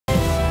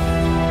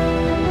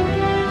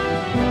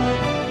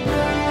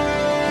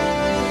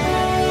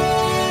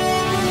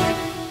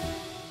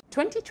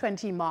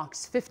2020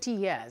 marks 50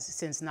 years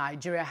since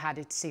Nigeria had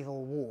its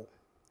civil war.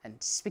 And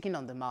speaking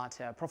on the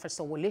matter,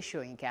 Professor Wole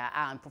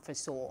and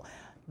Professor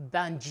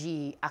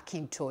Banji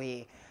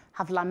Akintoye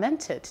have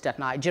lamented that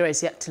Nigeria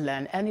is yet to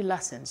learn any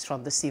lessons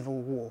from the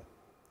civil war.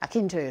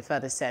 Akintoye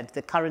further said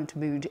the current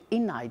mood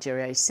in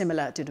Nigeria is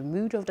similar to the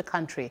mood of the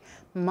country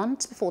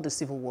months before the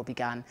civil war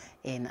began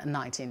in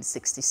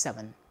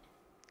 1967.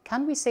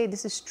 Can we say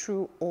this is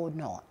true or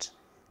not?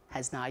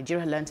 Has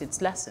Nigeria learned its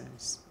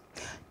lessons?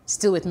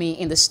 Still with me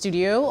in the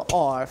studio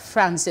are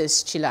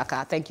Francis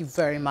Chilaka. Thank you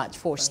very much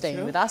for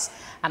staying with us.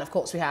 And of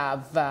course we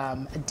have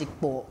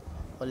Dipo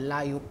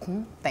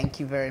Olayoku.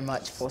 Thank you very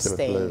much for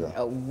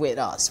staying with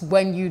us.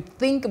 When you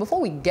think, before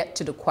we get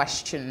to the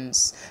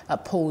questions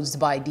posed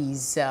by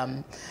these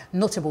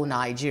notable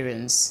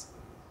Nigerians,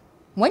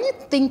 when you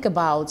think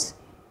about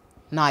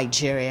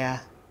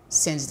Nigeria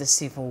since the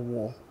Civil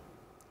War,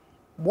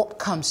 what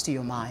comes to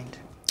your mind?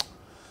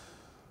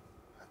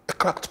 A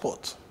cracked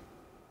pot.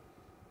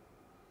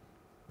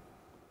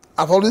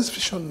 I've always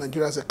visioned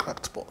Nigeria as a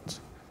cracked pot.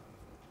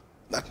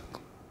 Like,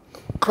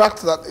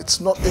 cracked that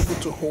it's not able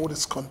to hold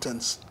its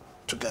contents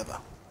together.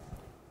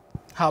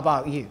 How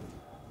about you?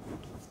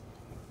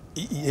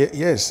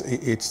 Yes,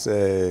 it's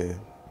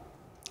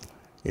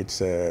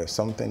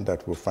something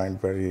that we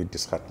find very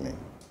disheartening,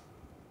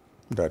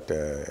 that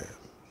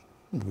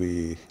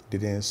we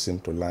didn't seem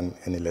to learn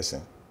any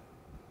lesson.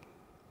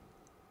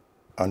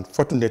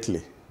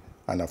 Unfortunately,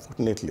 and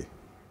unfortunately,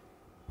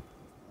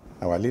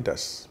 our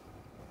leaders,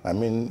 I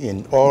mean,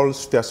 in all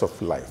spheres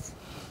of life,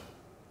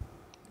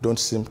 don't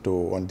seem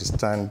to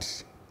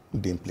understand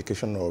the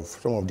implication of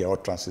some of their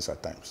utterances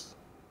at times.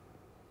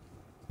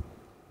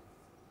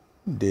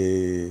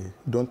 They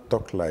don't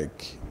talk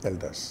like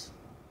elders.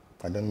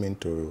 I don't mean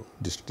to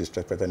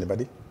disrespect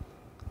anybody,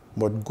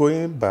 but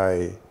going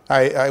by,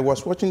 I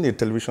was watching a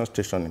television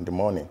station in the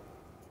morning,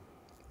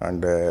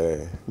 and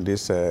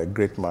this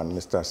great man,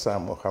 Mr.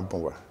 Sam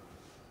Ohabunwa,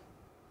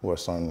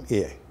 was on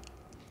air.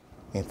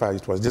 In fact,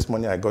 it was this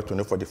morning I got to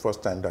know for the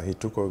first time that he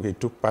took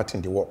part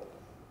in the war.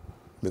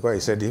 Because he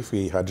said if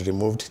he had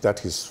removed that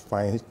his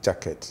fine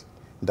jacket,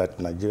 that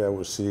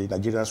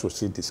Nigerians would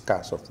see the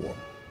scars of war.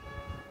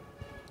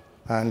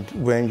 And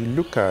when you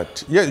look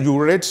at, you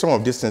read some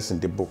of these things in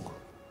the book.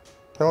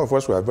 Some of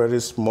us were very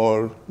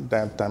small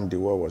that time the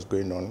war was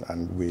going on,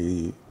 and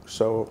we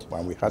saw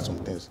and we heard some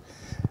things.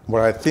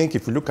 But I think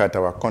if you look at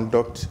our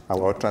conduct,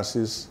 our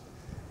utterances,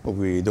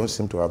 we don't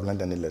seem to have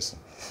learned any lesson.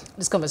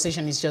 This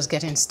conversation is just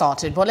getting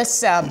started, but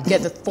let's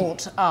get the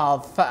thought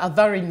of a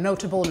very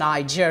notable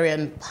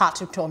Nigerian,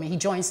 Patrick Tommy. He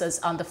joins us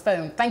on the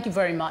phone. Thank you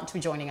very much for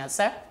joining us,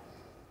 sir.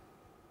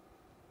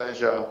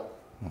 Pleasure.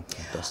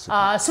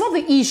 Some of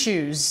the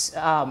issues,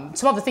 some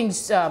of the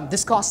things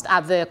discussed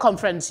at the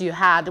conference you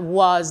had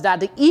was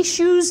that the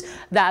issues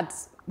that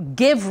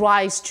gave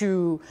rise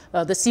to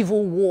the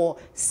Civil War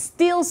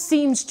still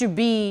seems to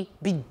be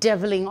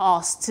bedeviling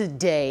us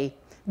today.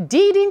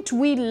 Didn't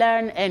we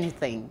learn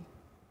anything?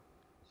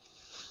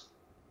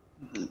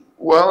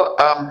 Well,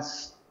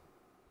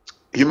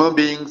 human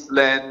beings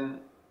learn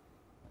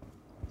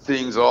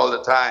things all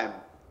the time.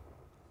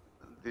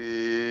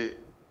 The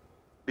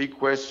big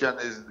question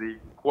is the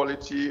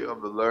quality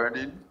of the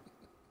learning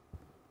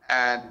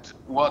and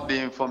what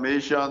the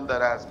information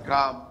that has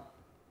come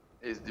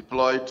is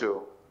deployed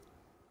to.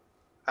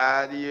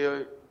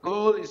 The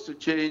goal is to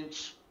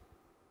change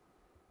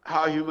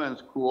how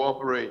humans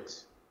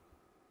cooperate,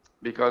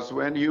 because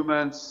when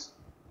humans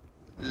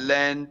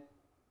learn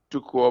to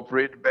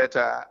cooperate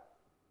better,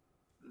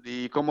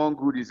 the common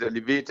good is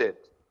elevated.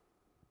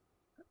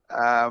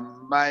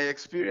 My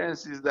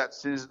experience is that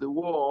since the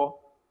war,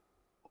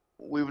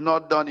 we've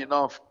not done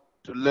enough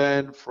to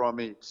learn from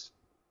it.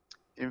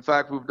 In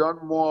fact, we've done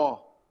more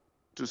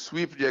to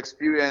sweep the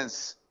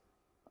experience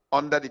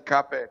under the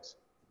carpet.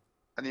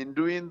 And in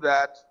doing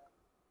that,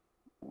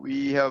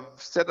 we have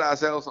set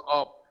ourselves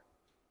up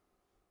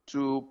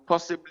to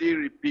possibly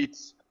repeat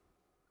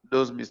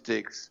those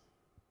mistakes.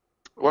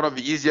 One of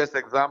the easiest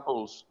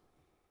examples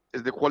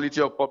is the quality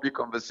of public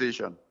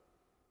conversation.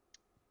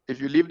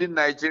 If you lived in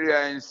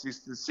Nigeria in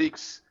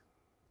 66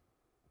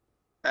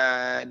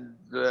 and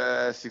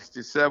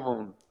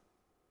 67,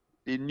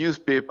 the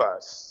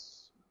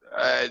newspapers,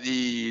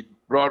 the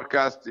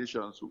broadcast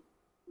stations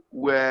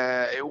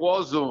were a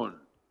war zone,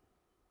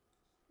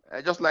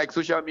 just like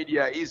social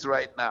media is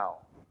right now.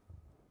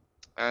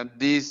 And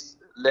this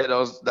led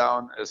us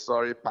down a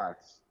sorry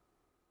path.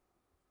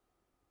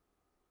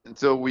 And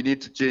so we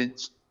need to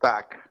change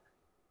tack.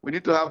 We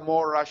need to have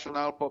more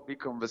rational public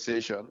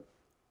conversation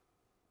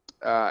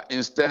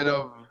instead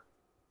of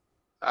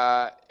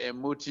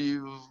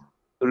emotive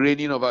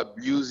raining of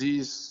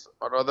abuses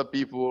on other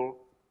people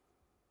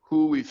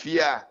who we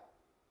fear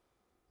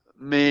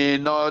may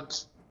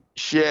not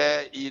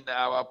share in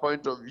our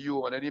point of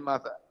view on any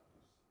matter.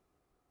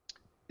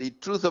 The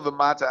truth of the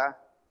matter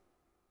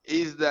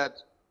is that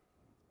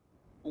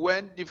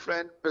when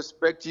different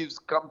perspectives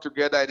come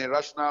together in a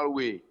rational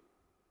way,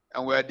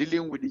 and we are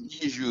dealing with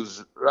the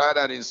issues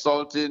rather than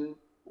insulting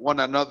one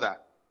another,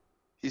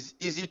 it's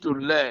easy to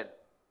learn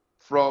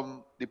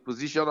from the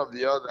position of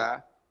the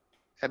other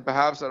and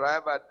perhaps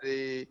arrive at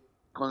a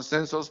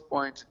consensus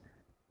point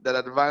that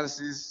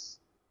advances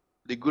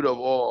the good of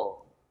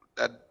all,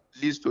 that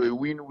leads to a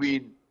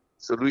win-win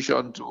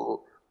solution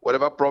to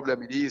whatever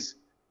problem it is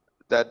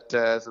that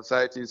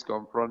society is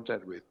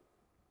confronted with.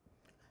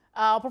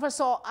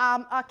 Professor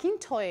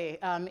Akintoye,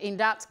 in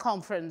that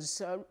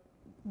conference,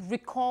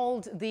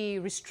 recalled the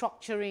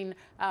restructuring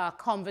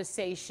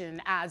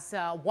conversation as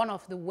one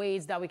of the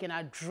ways that we can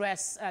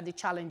address the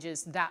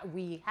challenges that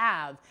we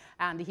have.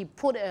 And he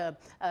put a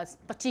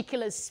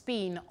particular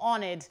spin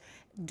on it.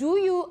 Do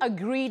you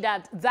agree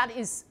that that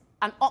is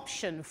an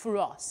option for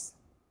us?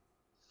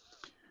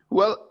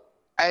 Well,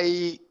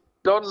 I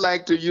don't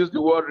like to use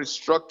the word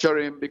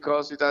restructuring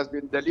because it has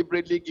been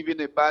deliberately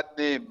given a bad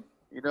name.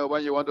 You know,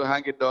 when you want to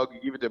hang a dog, you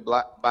give it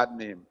a bad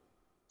name.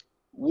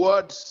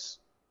 Words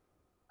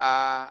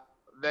are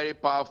very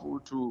powerful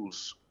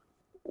tools.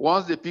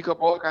 Once they pick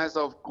up all kinds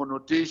of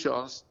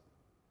connotations,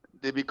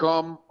 they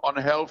become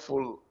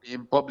unhelpful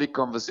in public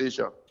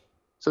conversation.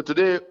 So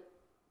today,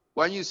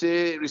 when you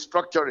say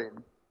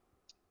restructuring,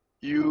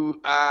 you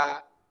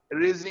are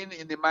raising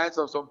in the minds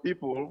of some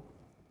people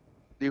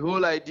the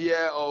whole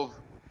idea of,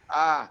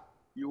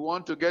 you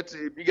want to get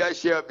a bigger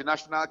share of the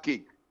national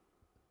cake.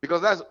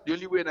 Because that's the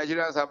only way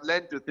Nigerians have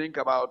learned to think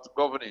about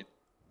governing,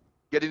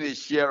 getting a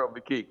share of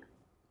the cake.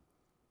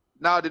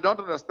 Now, they don't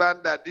understand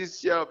that this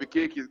share of the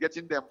cake is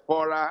getting them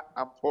poorer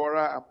and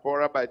poorer and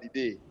poorer by the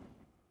day.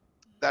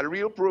 That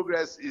real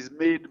progress is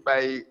made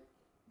by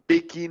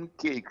baking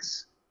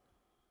cakes.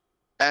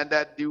 And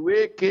that the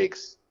way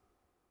cakes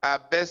are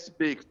best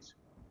baked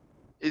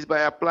is by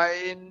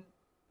applying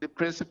the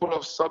principle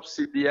of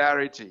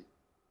subsidiarity.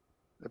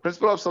 The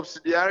principle of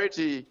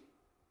subsidiarity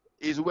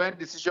is when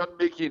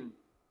decision-making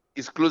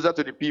is closer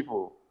to the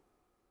people.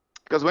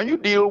 Because when you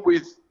deal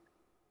with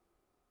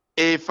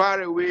a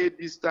faraway,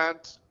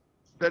 distant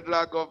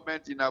federal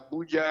government in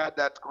Abuja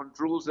that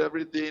controls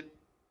everything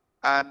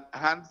and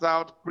hands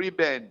out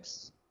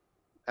prebends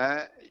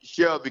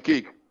share of the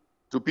cake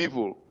to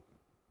people,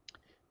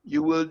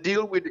 you will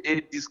deal with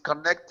a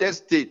disconnected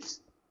state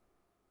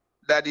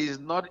that is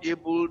not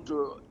able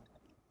to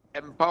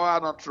empower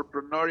an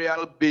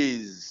entrepreneurial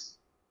base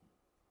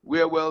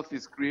where wealth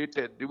is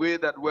created, the way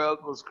that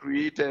wealth was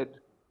created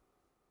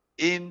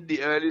in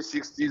the early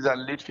 60s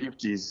and late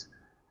 50s.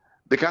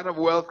 The kind of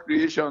wealth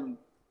creation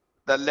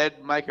that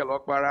led Michael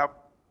Okpara,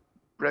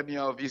 Premier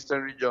of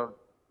Eastern Region,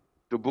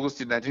 to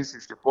boast in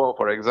 1964,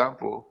 for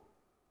example,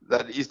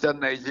 that Eastern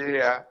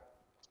Nigeria,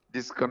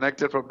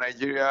 disconnected from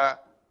Nigeria,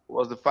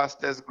 was the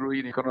fastest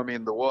growing economy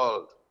in the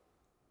world.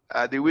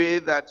 The way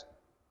that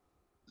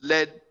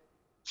led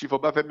Chief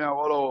Obafemi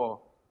Awolowo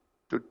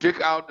to take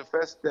out the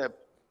first step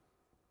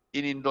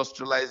in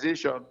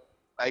industrialization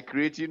by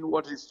creating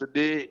what is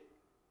today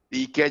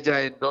the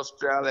Ikeja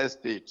Industrial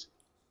Estate,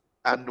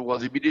 and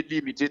was immediately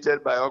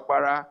imitated by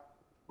Okpara,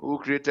 who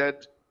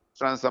created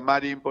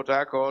Transamadi in Port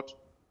Harcourt,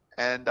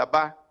 and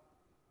Aba,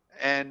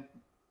 and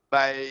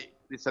by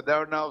the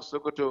Sadarna of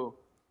Sokoto,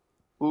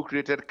 who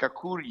created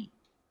Kakuri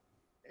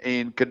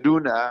in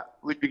Kaduna,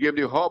 which became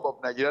the hub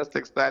of Nigeria's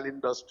textile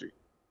industry,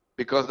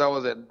 because that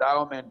was an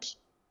endowment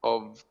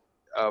of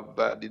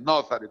the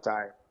North at the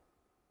time.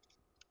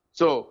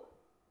 So,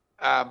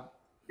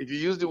 if you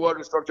use the word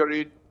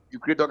restructuring, you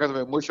create all kinds of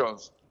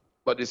emotions.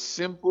 But the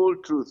simple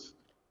truth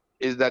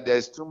is that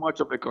there's too much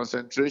of a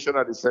concentration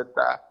at the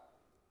center,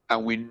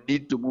 and we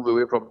need to move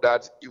away from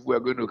that if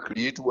we're going to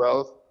create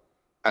wealth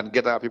and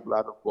get our people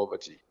out of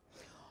poverty.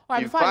 All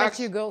right, before I let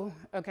you go,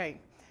 okay.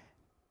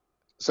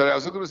 Sorry, I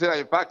was going to say that,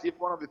 in fact, if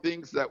one of the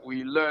things that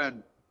we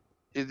learn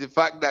is the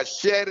fact that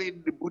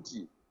sharing the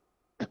booty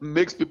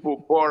makes people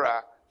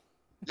poorer,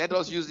 let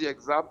us use the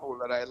example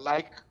that I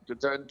like to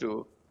turn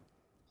to,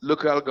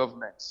 local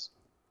governments.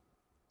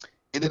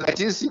 In the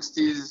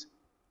 1960s,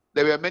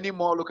 there were many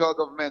more local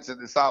governments in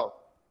the South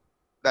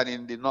than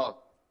in the North,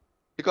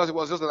 because it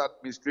was just an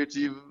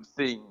administrative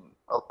thing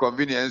of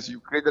convenience. You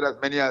created as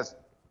many as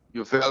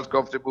you felt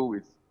comfortable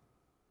with.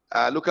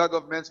 Local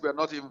governments were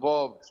not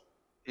involved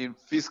in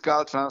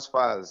fiscal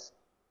transfers,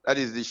 that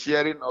is the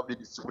sharing of the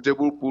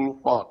distributable pool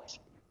fund,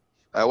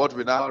 what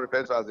we now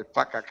refer to as the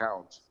PAC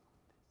account.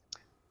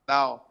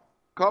 Now,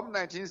 come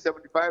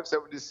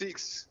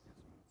 1975-76,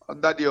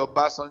 under the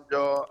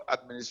Obasanjo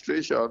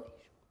administration,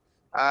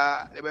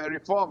 there were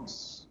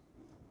reforms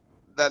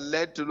that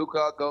led to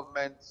local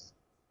governments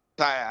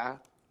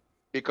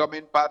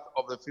becoming part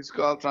of the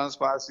fiscal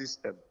transfer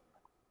system.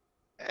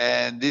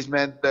 And this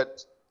meant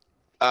that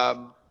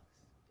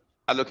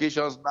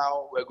allocations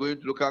now were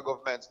going to local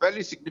governments,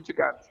 fairly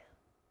significant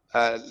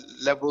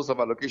levels of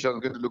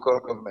allocations going to local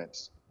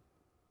governments.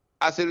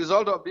 As a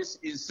result of this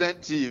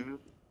incentive,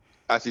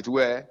 as it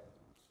were,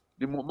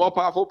 the more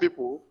powerful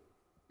people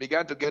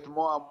began to get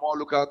more and more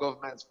local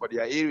governments for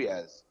their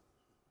areas.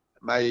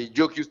 My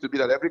joke used to be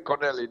that every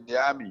colonel in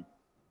the army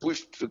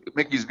pushed to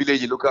make his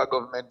village a local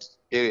government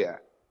area.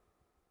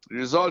 The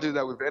result is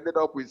that we've ended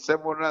up with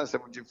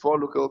 774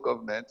 local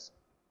governments,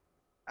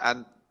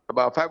 and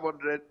about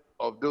 500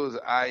 of those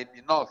are in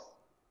the North.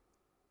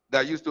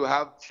 that used to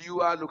have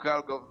fewer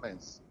local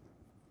governments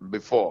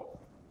before.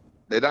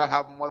 They now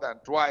have more than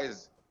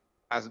twice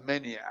as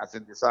many as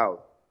in the South.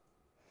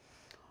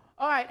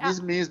 All right.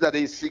 This means that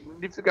a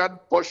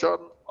significant portion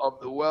of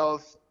the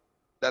wealth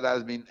that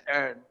has been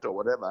earned or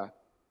whatever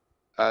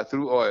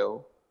through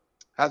oil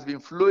has been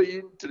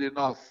flowing to the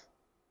north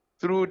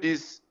through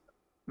this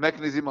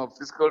mechanism of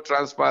fiscal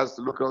transfers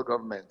to local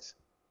governments.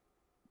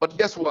 But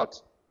guess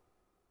what?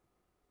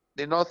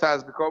 The north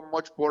has become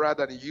much poorer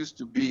than it used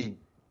to be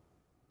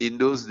in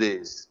those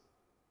days.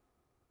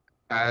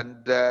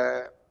 And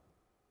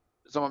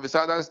some of the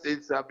southern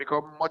states have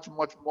become much,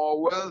 much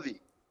more wealthy.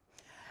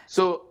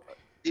 So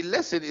the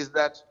lesson is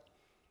that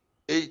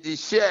the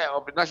share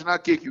of the national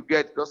cake you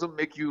get doesn't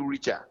make you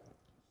richer.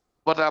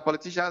 But our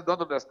politicians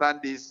don't understand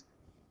this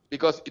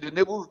because it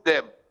enables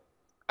them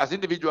as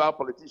individual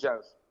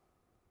politicians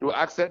to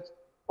access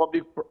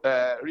public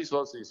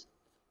resources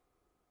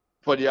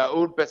for their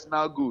own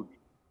personal good.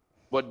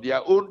 But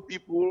their own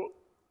people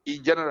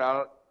in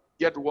general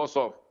get worse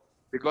off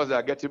because they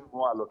are getting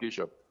more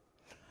allocation.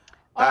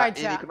 All right,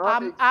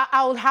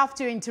 I will have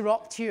to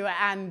interrupt you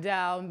and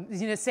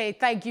say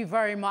thank you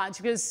very much,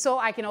 because so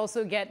I can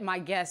also get my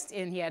guests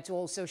in here to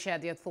also share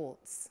their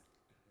thoughts.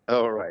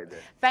 All right, then.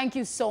 Thank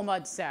you so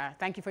much, sir.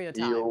 Thank you for your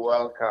time. You're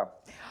welcome.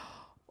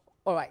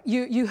 All right,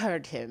 you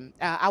heard him.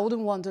 I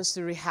wouldn't want us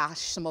to rehash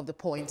some of the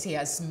points he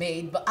has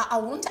made, but I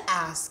want to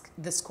ask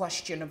this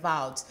question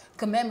about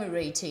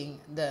commemorating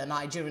the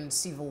Nigerian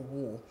Civil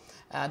War.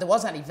 There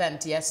was an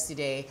event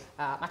yesterday,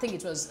 I think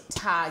it was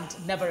tagged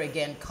Never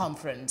Again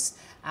Conference,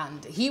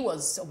 and he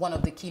was one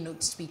of the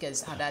keynote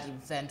speakers at that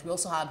event. We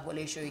also had Wole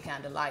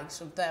and the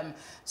likes of them.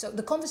 So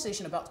the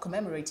conversation about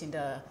commemorating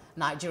the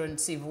Nigerian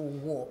Civil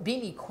War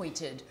being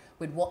equated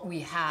with what we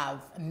have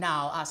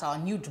now as our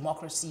new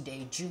Democracy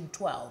Day, June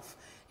 12th.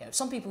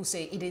 Some people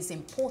say it is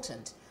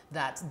important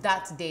that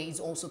that day is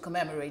also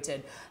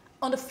commemorated.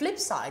 On the flip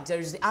side, there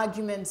is the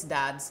argument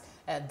that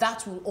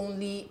that will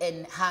only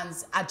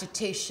enhance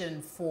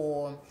agitation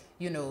for,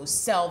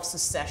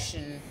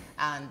 self-secession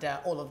and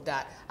all of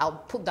that.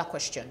 I'll put that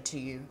question to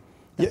you.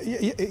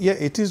 Yeah,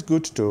 it is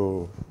good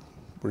to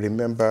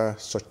remember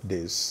such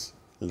days,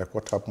 like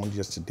what happened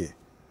yesterday.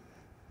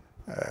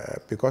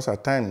 Because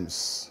at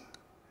times,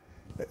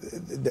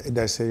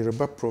 there's a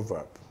Yoruba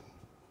proverb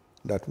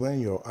that when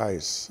your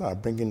eyes are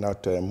bringing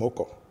out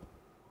moko,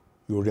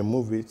 you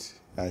remove it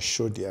and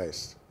show the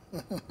eyes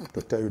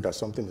to tell you that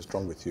something is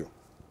wrong with you.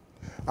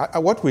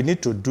 What we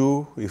need to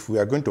do if we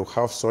are going to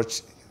have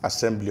such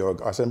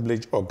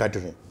assemblage or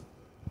gathering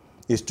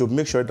is to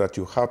make sure that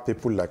you have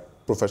people like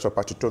Professor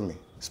Patitomi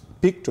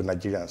speak to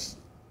Nigerians.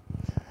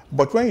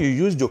 But when you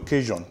use the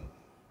occasion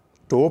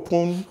to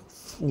open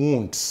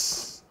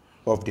wounds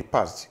of the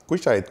past,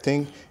 which I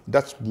think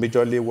that's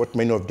majorly what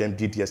many of them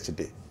did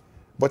yesterday.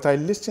 But I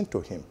listened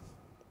to him,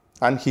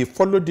 and he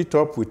followed it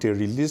up with a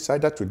release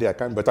either today, I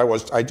can't, but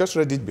I just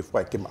read it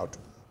before I came out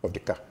of the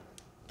car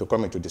to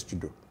come into the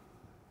studio,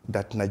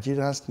 that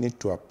Nigerians need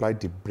to apply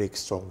the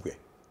brakes somewhere,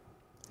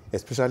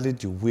 especially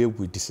the way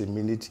we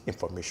disseminate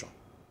information.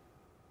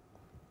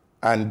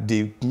 And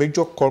the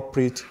major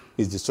culprit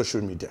is the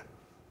social media.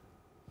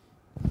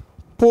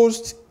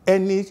 Post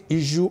any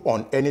issue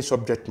on any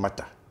subject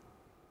matter.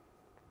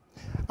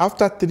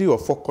 After 3 or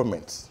 4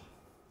 comments,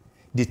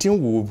 the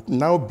thing will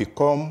now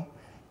become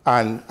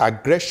an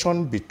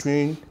aggression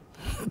between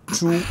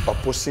 2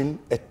 opposing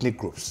ethnic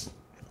groups.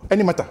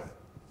 Any matter.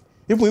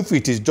 Even if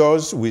it is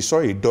just we saw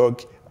a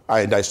dog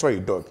and I saw a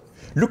dog,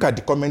 look at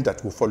the comment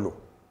that will follow.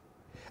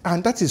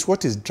 And that is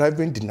what is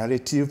driving the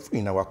narrative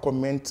in our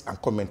comments and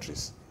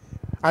commentaries.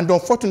 And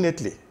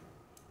unfortunately,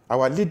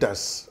 our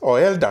leaders or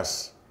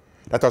elders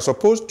that are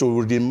supposed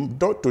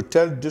to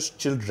tell these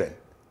children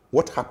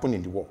what happened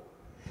in the war,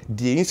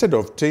 instead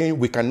of saying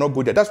we cannot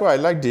go there, that's why I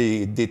like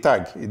the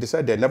tag. They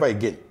said they're never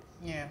again.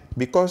 Yeah.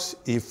 Because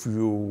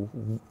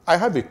I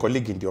have a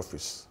colleague in the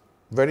office,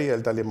 very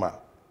elderly man.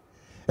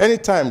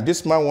 Anytime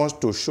this man wants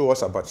to show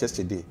us about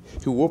yesterday,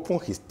 he will open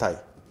his tie.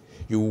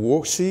 You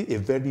will see a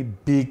very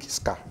big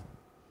scar.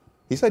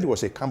 He said he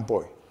was a camp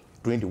boy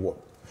during the war.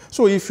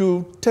 So if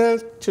you tell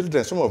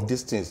children some of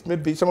these things,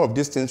 maybe some of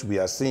these things we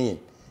are seeing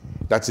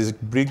that is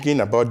bringing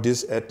about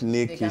these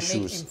ethnic issues,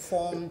 make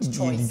informed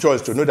choices.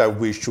 Just to know that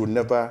we should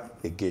never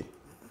again.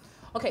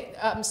 Okay,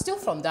 still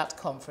from that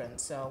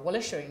conference,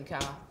 Wole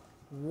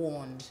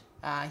warned,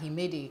 he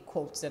made a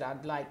quote that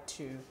I'd like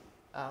to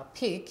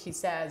pick. He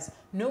says,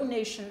 "No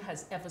nation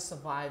has ever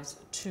survived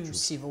 2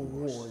 civil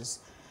wars."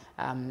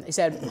 He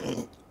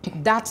said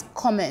that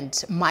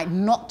comment might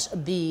not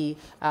be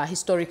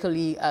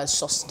historically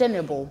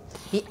sustainable.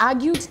 He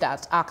argued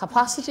that our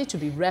capacity to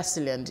be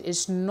resilient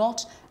is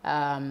not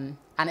an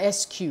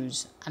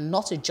excuse and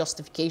not a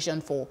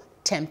justification for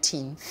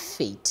tempting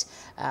fate.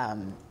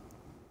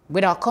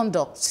 With our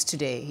conduct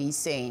today, he's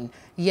saying,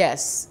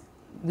 yes,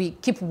 we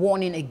keep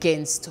warning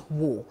against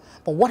war,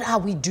 but what are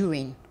we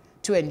doing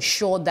to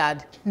ensure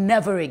that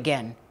never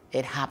again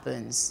it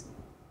happens?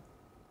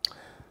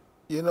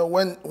 You know,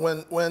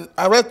 when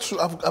I read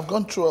through, I've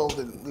gone through all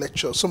the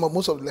lectures,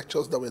 most of the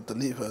lectures that were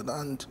delivered,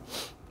 and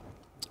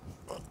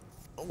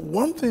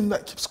one thing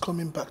that keeps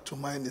coming back to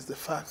mind is the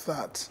fact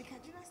that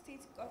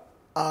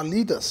our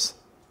leaders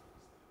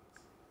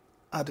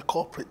are the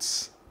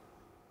culprits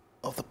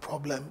of the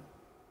problem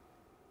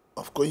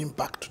of going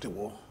back to the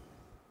war.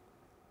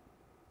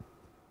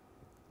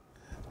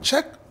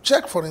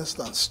 Check, for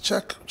instance,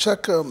 check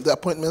the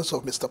appointments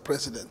of Mr.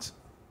 President.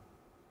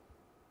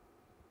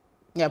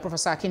 Yeah,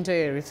 Professor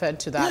Akintoye referred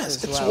to that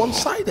as well. Yes, it's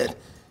one-sided.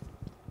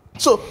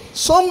 So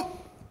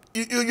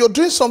you're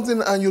doing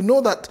something and you know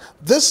that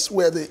these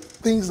were the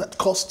things that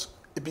caused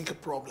a bigger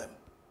problem.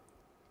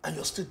 And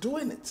you're still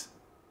doing it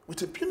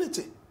with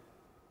impunity.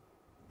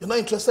 You're not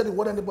interested in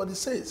what anybody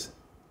says.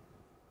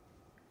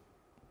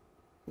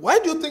 Why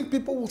do you think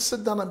people will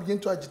sit down and begin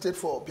to agitate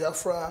for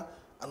Biafra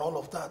and all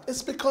of that?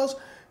 It's because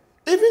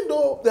even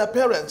though their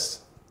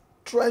parents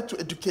try to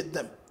educate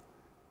them,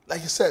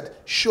 like you said,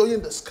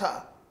 showing the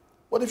scar.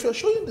 But if you're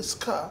showing the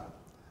scar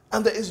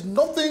and there is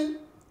nothing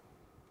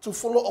to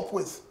follow up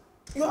with,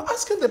 you're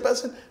asking the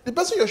person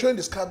you're showing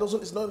the scar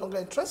is no longer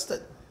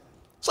interested.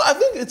 So I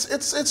think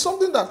it's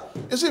something that,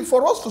 you see,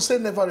 for us to say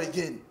never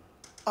again,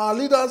 our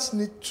leaders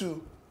need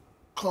to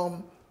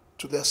come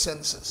to their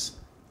senses,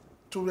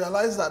 to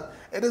realize that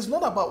it is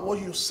not about what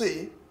you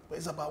say, but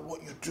it's about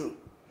what you do.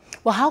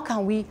 Well, how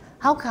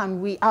can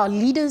we, our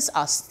leaders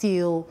are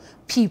still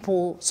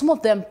people, some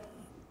of them,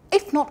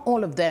 if not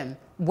all of them,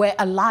 were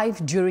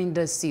alive during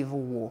the Civil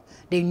War.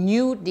 They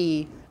knew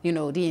the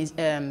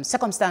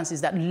circumstances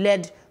that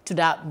led to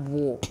that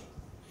war.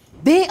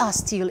 They are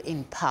still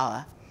in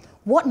power.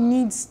 What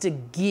needs to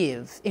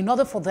give in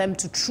order for them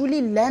to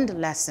truly learn the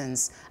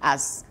lessons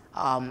as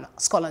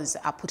scholars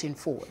are putting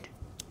forward?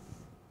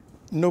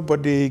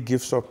 Nobody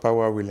gives up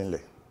power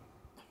willingly.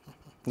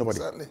 Nobody.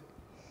 Exactly.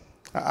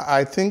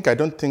 I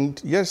don't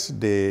think, yes,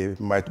 they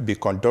might be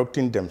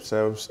conducting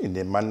themselves in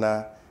a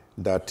manner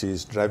that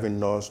is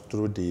driving us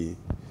through the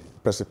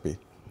precipice.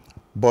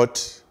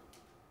 But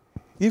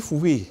if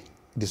we,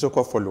 the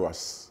so-called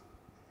followers,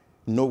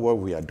 know what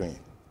we are doing,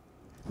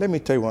 let me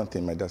tell you one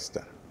thing, my dear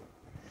sister.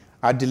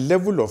 At the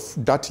level of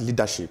that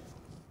leadership,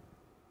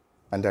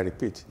 and I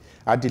repeat,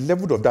 at the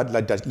level of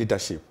that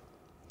leadership,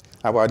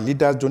 our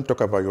leaders don't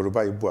talk about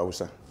Yoruba, Igbo,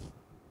 Hausa.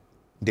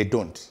 They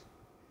don't.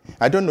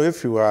 I don't know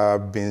if you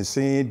have been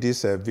seeing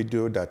this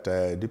video that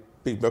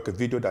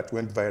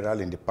went viral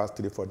in the past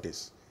 3-4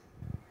 days.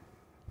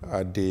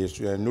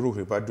 The Nuru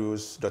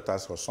Hibadu's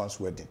daughter's or son's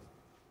wedding.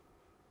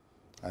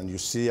 And you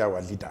see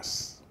our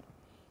leaders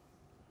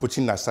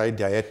putting aside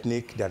their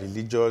ethnic, their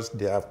religious,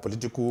 their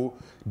political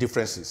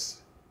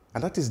differences.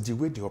 And that is the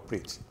way they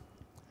operate.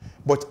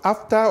 But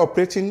after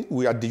operating,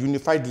 we are at the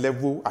unified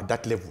level, at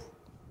that level,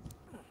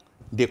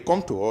 they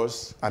come to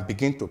us and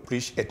begin to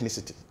preach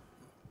ethnicity.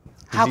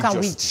 How can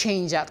we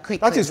change that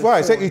quickly? That is why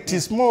I say it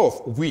is more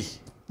of we.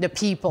 The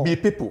people. The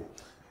people.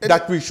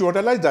 That we should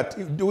realize that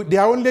they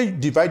are only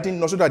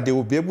dividing us so that they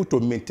will be able to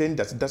maintain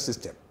that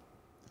system.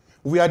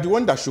 We are the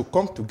one that should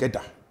come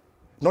together,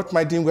 not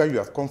minding where you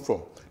have come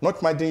from,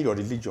 not minding your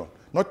religion,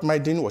 not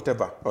minding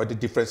whatever, or the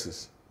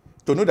differences.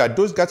 To know that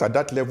those guys at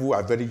that level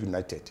are very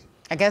united.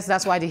 I guess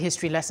that's why the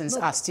history lessons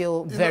are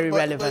still very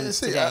relevant but you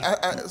see, today.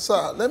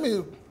 Sir, let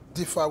me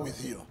differ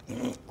with you.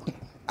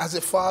 As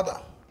a father,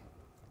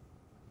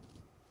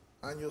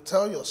 and you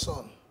tell your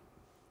son,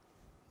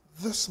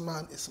 this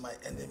man is my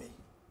enemy.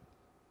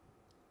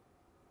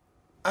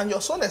 And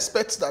your son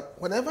expects that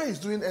whenever he's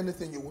doing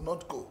anything, you will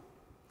not go.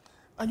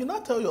 And you now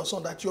tell your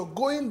son that you're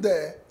going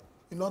there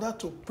in order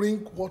to bring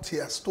what he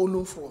has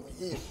stolen from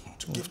him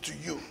to give to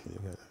you.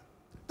 Yeah.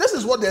 This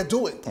is what they're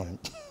doing.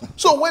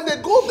 So when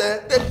they go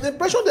there, the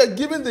impression they're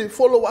giving the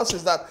followers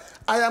is that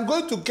I am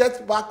going to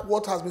get back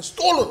what has been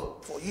stolen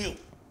for you.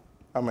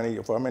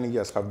 For how many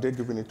years have they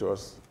given it to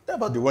us? Yeah,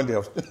 but the one they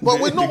have.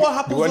 But we know what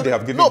happens.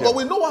 But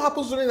we know what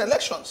happens during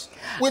elections.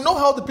 We know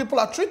how the people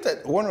are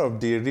treated. One of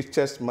the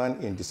richest men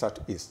in the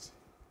southeast,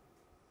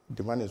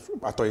 the man is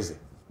Atoise.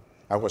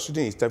 I was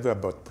reading his interview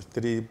about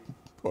 3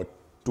 or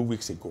 2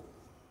 weeks ago.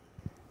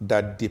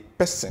 That the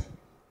person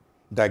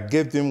that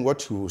gave him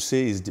what you will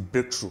say is the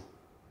breakthrough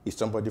is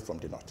somebody from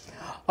the north.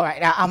 All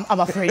right, I'm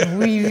afraid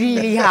we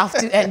really have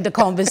to end the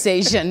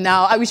conversation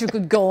now. I wish we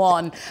could go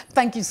on.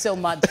 Thank you so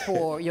much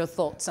for your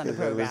thoughts on the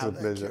program. It was a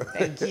pleasure.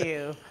 Thank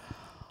you.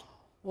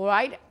 All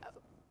right,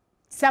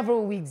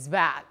 several weeks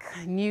back,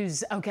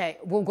 news. Okay,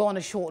 we'll go on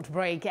a short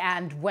break,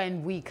 and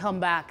when we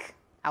come back,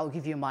 I'll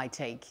give you my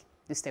take.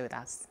 You stay with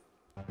us.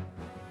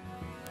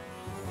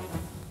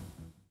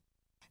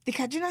 The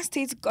Kaduna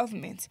State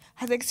government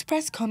has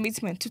expressed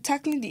commitment to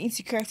tackling the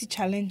insecurity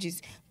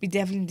challenges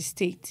bedeviling the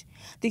state.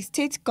 The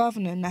state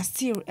governor,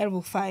 Nasir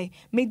El-Rufai,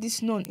 made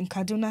this known in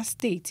Kaduna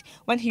State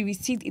when he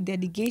received a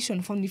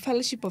delegation from the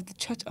Fellowship of the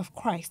Church of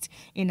Christ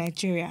in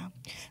Nigeria.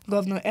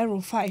 Governor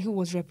El-Rufai, who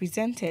was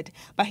represented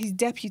by his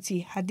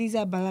deputy,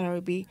 Hadiza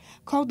Balarabe,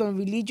 called on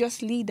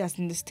religious leaders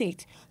in the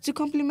state to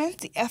complement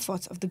the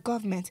efforts of the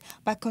government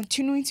by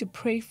continuing to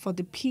pray for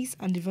the peace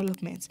and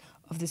development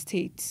of the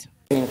state.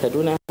 in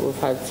Kaduna, we've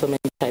had so many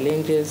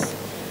challenges,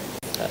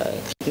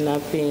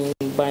 kidnapping,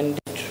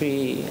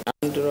 banditry,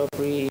 armed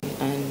robbery,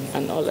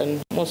 and all,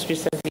 and most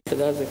recently the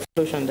gas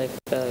explosion that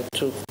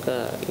took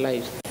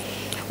lives.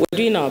 We're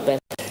doing our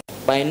best,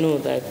 but I know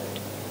that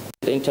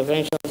the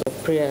interventions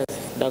of prayers,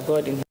 that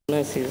God in His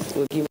mercies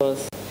will give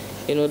us,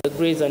 the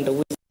grace and the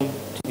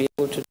wisdom to be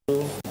able to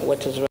do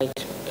what is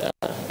right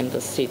in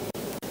the state.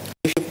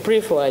 We should pray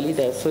for our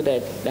leaders so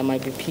that there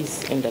might be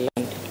peace in the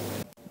land.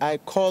 I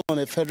call on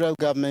the federal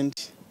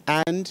government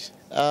and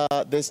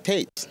the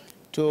state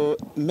to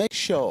make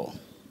sure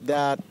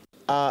that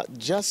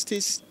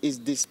justice is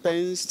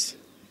dispensed,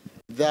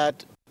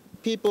 that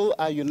people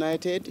are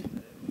united,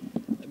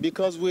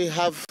 because we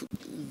have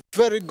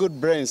very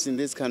good brains in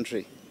this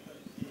country.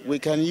 We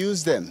can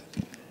use them.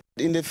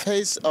 In the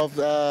face of,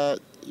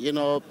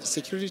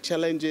 security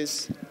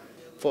challenges,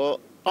 for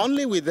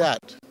only with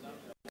that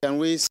can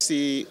we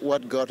see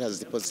what God has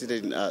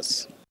deposited in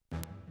us.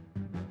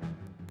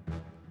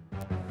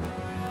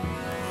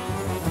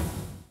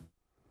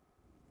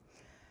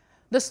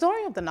 The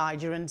story of the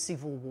Nigerian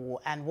Civil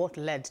War and what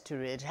led to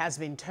it has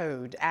been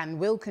told and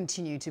will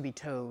continue to be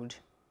told.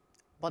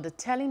 But the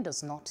telling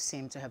does not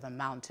seem to have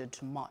amounted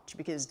to much,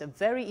 because the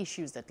very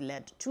issues that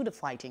led to the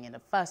fighting in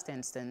the first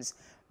instance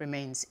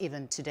remains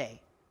even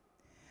today.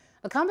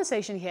 A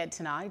conversation here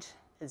tonight,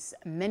 as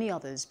many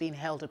others being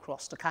held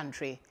across the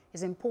country,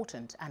 is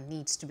important and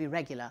needs to be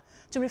regular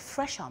to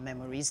refresh our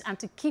memories and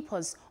to keep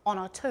us on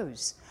our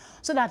toes,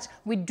 so that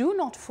we do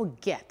not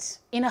forget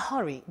in a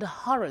hurry the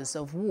horrors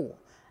of war.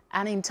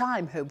 And in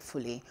time,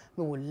 hopefully,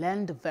 we will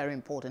learn the very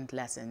important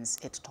lessons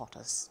it taught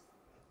us.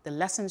 The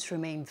lessons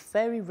remain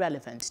very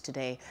relevant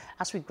today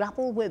as we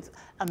grapple with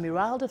a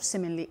myriad of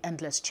seemingly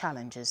endless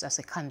challenges as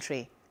a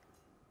country.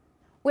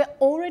 We're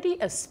already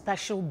a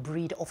special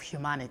breed of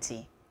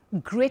humanity.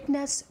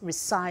 Greatness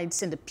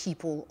resides in the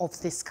people of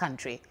this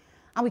country,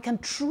 and we can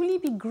truly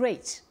be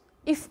great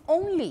if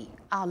only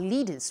our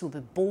leaders will be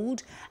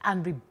bold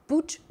and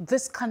reboot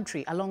this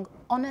country along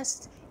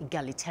honest,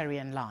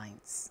 egalitarian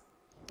lines.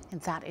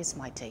 And that is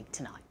my take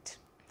tonight.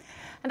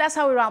 And that's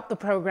how we wrap the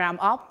program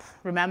up.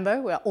 Remember,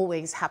 we're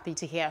always happy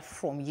to hear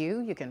from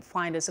you. You can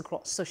find us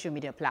across social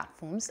media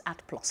platforms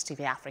at Plus TV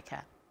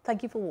Africa.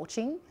 Thank you for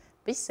watching.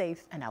 Be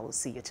safe, and I will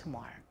see you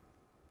tomorrow.